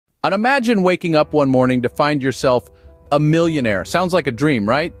And imagine waking up one morning to find yourself a millionaire. Sounds like a dream,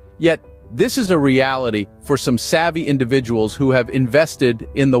 right? Yet, this is a reality for some savvy individuals who have invested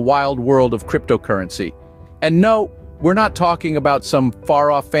in the wild world of cryptocurrency. And no, we're not talking about some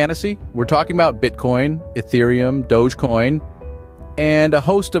far-off fantasy. We're talking about Bitcoin, Ethereum, Dogecoin, and a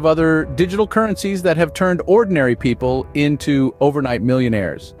host of other digital currencies that have turned ordinary people into overnight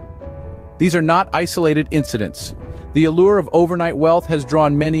millionaires. These are not isolated incidents. The allure of overnight wealth has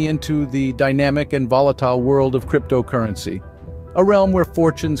drawn many into the dynamic and volatile world of cryptocurrency, a realm where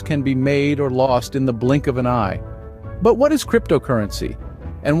fortunes can be made or lost in the blink of an eye. But what is cryptocurrency?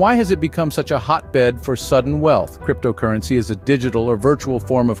 And why has it become such a hotbed for sudden wealth? Cryptocurrency is a digital or virtual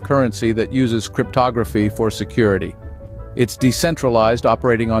form of currency that uses cryptography for security. It's decentralized,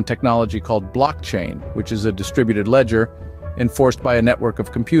 operating on technology called blockchain, which is a distributed ledger enforced by a network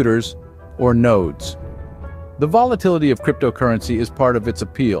of computers or nodes. The volatility of cryptocurrency is part of its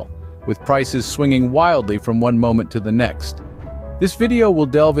appeal, with prices swinging wildly from one moment to the next. This video will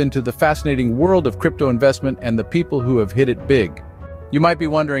delve into the fascinating world of crypto investment and the people who have hit it big. You might be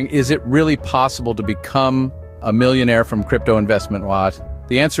wondering, is it really possible to become a millionaire from crypto investment? What?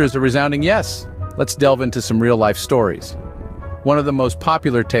 The answer is a resounding yes. Let's delve into some real-life stories. One of the most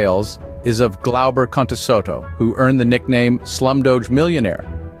popular tales is of Glauber Contesoto, who earned the nickname Slumdoge Millionaire.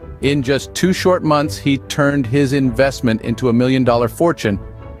 In just 2 short months, he turned his investment into a $1 million fortune,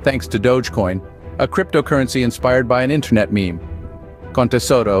 thanks to Dogecoin, a cryptocurrency inspired by an internet meme.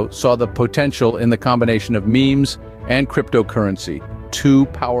 Contesoto saw the potential in the combination of memes and cryptocurrency, 2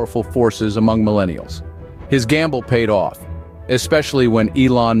 powerful forces among millennials. His gamble paid off, especially when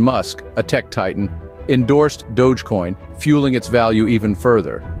Elon Musk, a tech titan, endorsed Dogecoin, fueling its value even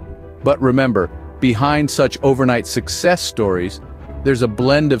further. But remember, behind such overnight success stories, there's a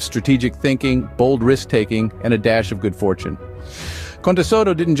blend of strategic thinking, bold risk-taking, and a dash of good fortune.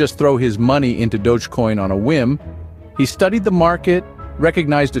 Contesoto didn't just throw his money into Dogecoin on a whim. He studied the market,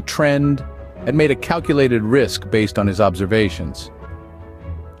 recognized a trend, and made a calculated risk based on his observations.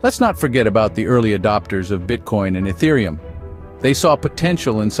 Let's not forget about the early adopters of Bitcoin and Ethereum. They saw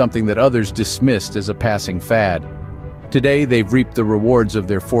potential in something that others dismissed as a passing fad. Today, they've reaped the rewards of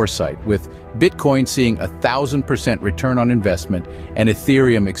their foresight, with Bitcoin seeing a 1,000% return on investment and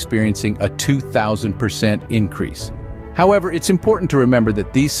Ethereum experiencing a 2,000% increase. However, it's important to remember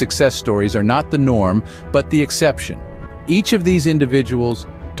that these success stories are not the norm, but the exception. Each of these individuals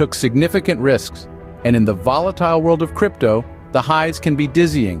took significant risks, and in the volatile world of crypto, the highs can be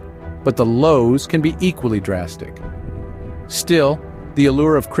dizzying, but the lows can be equally drastic. Still, the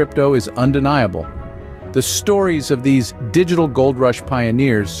allure of crypto is undeniable. The stories of these digital gold rush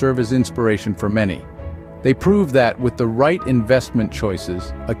pioneers serve as inspiration for many. They prove that with the right investment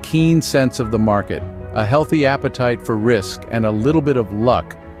choices, a keen sense of the market, a healthy appetite for risk, and a little bit of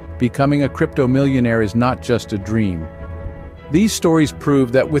luck, becoming a crypto millionaire is not just a dream. These stories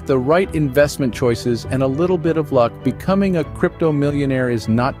prove that with the right investment choices and a little bit of luck, becoming a crypto millionaire is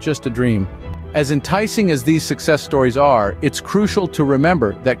not just a dream. As enticing as these success stories are, it's crucial to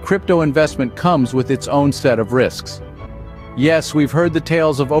remember that crypto investment comes with its own set of risks. Yes, we've heard the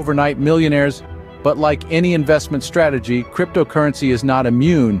tales of overnight millionaires, but like any investment strategy, cryptocurrency is not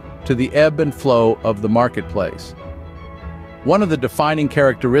immune to the ebb and flow of the marketplace. One of the defining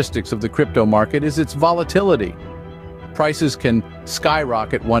characteristics of the crypto market is its volatility. Prices can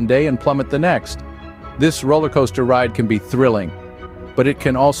skyrocket one day and plummet the next. This roller coaster ride can be thrilling, but it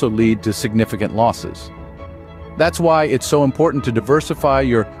can also lead to significant losses. That's why it's so important to diversify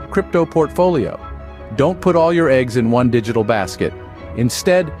your crypto portfolio. Don't put all your eggs in one digital basket.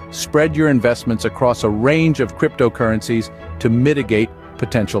 Instead, spread your investments across a range of cryptocurrencies to mitigate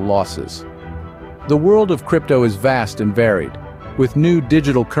potential losses. The world of crypto is vast and varied, with new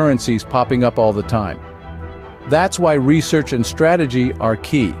digital currencies popping up all the time. That's why research and strategy are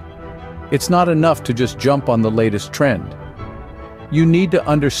key. It's not enough to just jump on the latest trend. You need to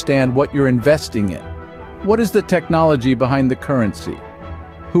understand what you're investing in. What is the technology behind the currency?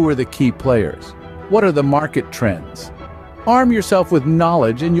 Who are the key players? What are the market trends? Arm yourself with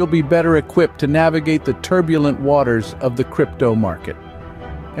knowledge and you'll be better equipped to navigate the turbulent waters of the crypto market.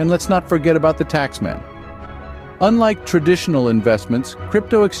 And let's not forget about the taxman. Unlike traditional investments,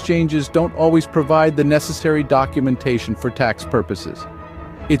 crypto exchanges don't always provide the necessary documentation for tax purposes.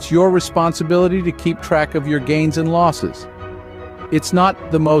 It's your responsibility to keep track of your gains and losses. It's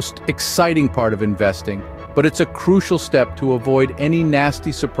not the most exciting part of investing, but it's a crucial step to avoid any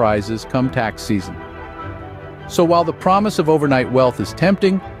nasty surprises come tax season. So while the promise of overnight wealth is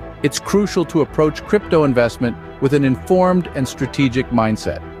tempting, it's crucial to approach crypto investment with an informed and strategic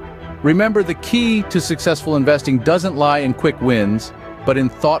mindset. Remember, the key to successful investing doesn't lie in quick wins, but in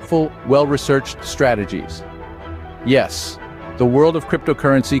thoughtful, well-researched strategies. Yes, the world of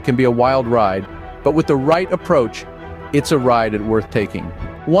cryptocurrency can be a wild ride, but with the right approach, it's a ride worth taking.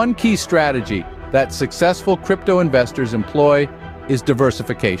 One key strategy that successful crypto investors employ is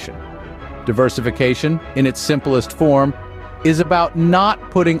diversification. Diversification, in its simplest form, is about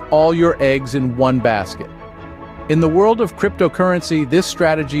not putting all your eggs in one basket. In the world of cryptocurrency, this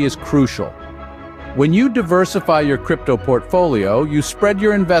strategy is crucial. When you diversify your crypto portfolio, you spread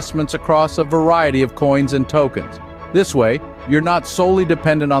your investments across a variety of coins and tokens. This way, you're not solely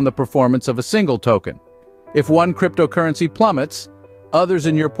dependent on the performance of a single token. If one cryptocurrency plummets, others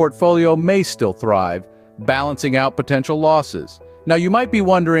in your portfolio may still thrive, balancing out potential losses. Now, you might be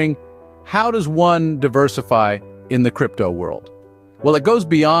wondering, how does one diversify in the crypto world? Well, it goes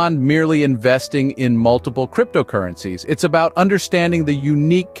beyond merely investing in multiple cryptocurrencies. It's about understanding the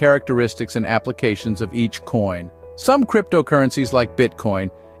unique characteristics and applications of each coin. Some cryptocurrencies, like Bitcoin,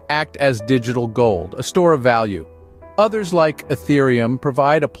 act as digital gold, a store of value. Others, like Ethereum,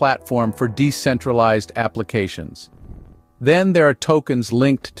 provide a platform for decentralized applications. Then there are tokens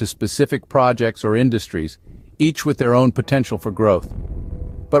linked to specific projects or industries, each with their own potential for growth.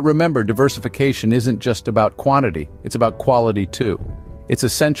 But remember, diversification isn't just about quantity, it's about quality too. It's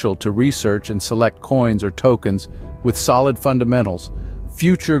essential to research and select coins or tokens with solid fundamentals,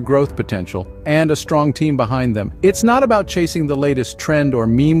 future growth potential, and a strong team behind them. It's not about chasing the latest trend or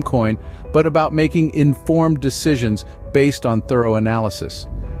meme coin, but about making informed decisions based on thorough analysis.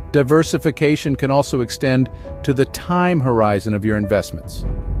 Diversification can also extend to the time horizon of your investments.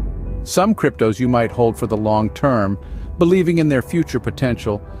 Some cryptos you might hold for the long term, believing in their future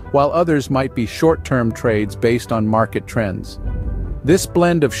potential, while others might be short-term trades based on market trends. This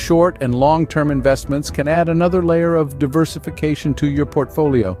blend of short and long-term investments can add another layer of diversification to your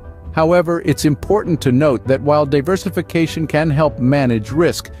portfolio. However, it's important to note that while diversification can help manage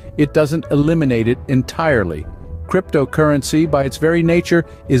risk, it doesn't eliminate it entirely. Cryptocurrency, by its very nature,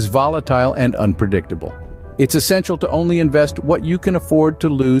 is volatile and unpredictable. It's essential to only invest what you can afford to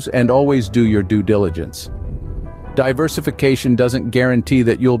lose and always do your due diligence. Diversification doesn't guarantee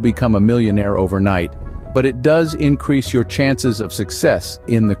that you'll become a millionaire overnight, but it does increase your chances of success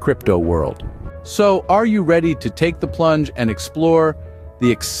in the crypto world. So, are you ready to take the plunge and explore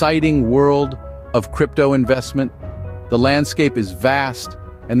the exciting world of crypto investment? The landscape is vast,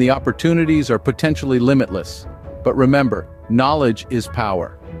 and the opportunities are potentially limitless. But remember, knowledge is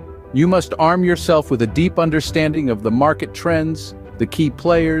power. You must arm yourself with a deep understanding of the market trends, the key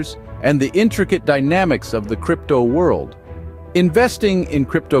players, and the intricate dynamics of the crypto world. Investing in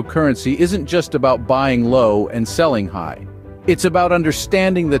cryptocurrency isn't just about buying low and selling high. It's about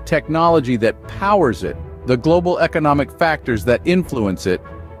understanding the technology that powers it, the global economic factors that influence it,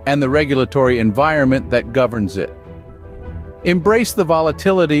 and the regulatory environment that governs it. Embrace the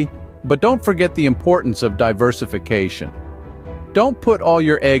volatility, but don't forget the importance of diversification. Don't put all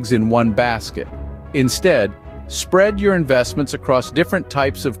your eggs in one basket. Instead, spread your investments across different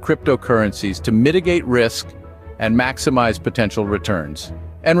types of cryptocurrencies to mitigate risk and maximize potential returns.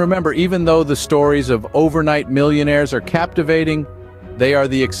 And remember, even though the stories of overnight millionaires are captivating, they are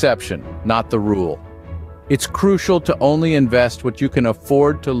the exception, not the rule. It's crucial to only invest what you can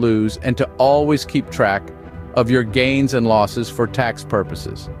afford to lose and to always keep track of your gains and losses for tax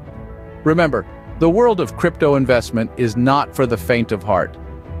purposes. Remember, the world of crypto investment is not for the faint of heart,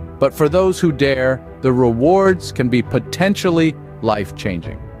 but for those who dare, the rewards can be potentially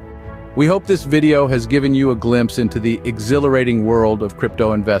life-changing. We hope this video has given you a glimpse into the exhilarating world of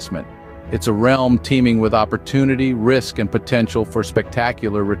crypto investment. It's a realm teeming with opportunity, risk, and potential for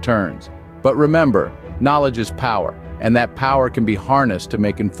spectacular returns. But remember, knowledge is power, and that power can be harnessed to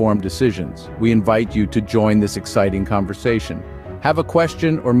make informed decisions. We invite you to join this exciting conversation. Have a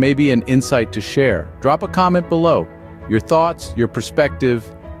question or maybe an insight to share? Drop a comment below. Your thoughts, your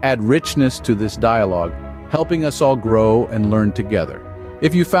perspective, add richness to this dialogue, helping us all grow and learn together.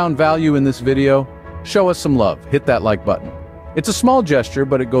 If you found value in this video, show us some love. Hit that like button. It's a small gesture,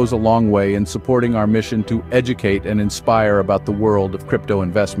 but it goes a long way in supporting our mission to educate and inspire about the world of crypto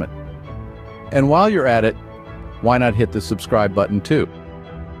investment. And while you're at it, why not hit the subscribe button too?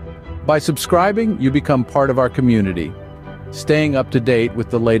 By subscribing, you become part of our community, staying up to date with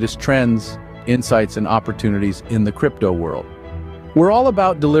the latest trends, insights, and opportunities in the crypto world. We're all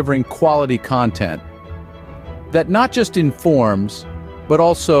about delivering quality content that not just informs, but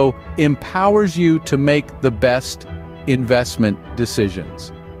also empowers you to make the best investment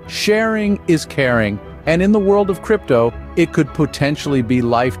decisions. Sharing is caring, and in the world of crypto, it could potentially be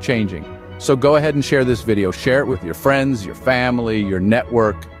life-changing. So go ahead and share this video. Share it with your friends, your family, your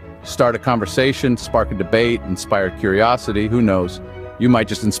network. Start a conversation, spark a debate, inspire curiosity, who knows? You might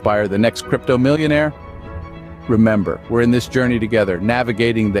just inspire the next crypto millionaire. Remember, we're in this journey together,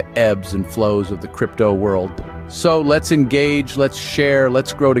 navigating the ebbs and flows of the crypto world. So let's engage, let's share,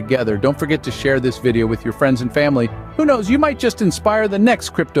 let's grow together. Don't forget to share this video with your friends and family. Who knows, you might just inspire the next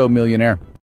crypto millionaire.